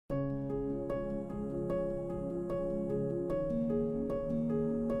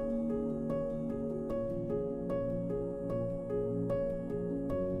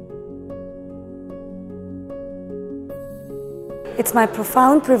It's my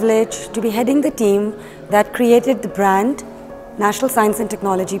profound privilege to be heading the team that created the brand National Science and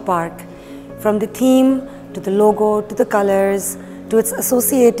Technology Park. From the theme, to the logo, to the colors, to its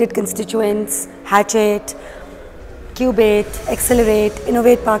associated constituents, Hatchet, Cubate, Accelerate,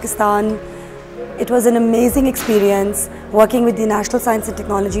 Innovate Pakistan. It was an amazing experience working with the National Science and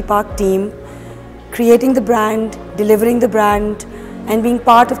Technology Park team, creating the brand, delivering the brand, and being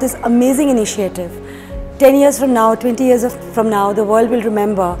part of this amazing initiative. 10 years from now, 20 years from now, the world will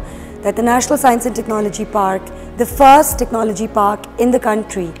remember that the National Science and Technology Park, the first technology park in the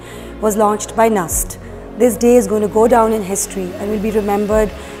country, was launched by NUST. This day is going to go down in history and will be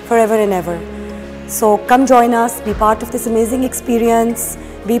remembered forever and ever. So come join us, be part of this amazing experience,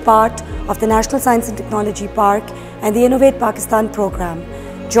 be part of the National Science and Technology Park and the Innovate Pakistan program.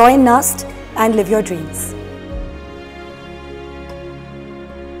 Join NUST and live your dreams.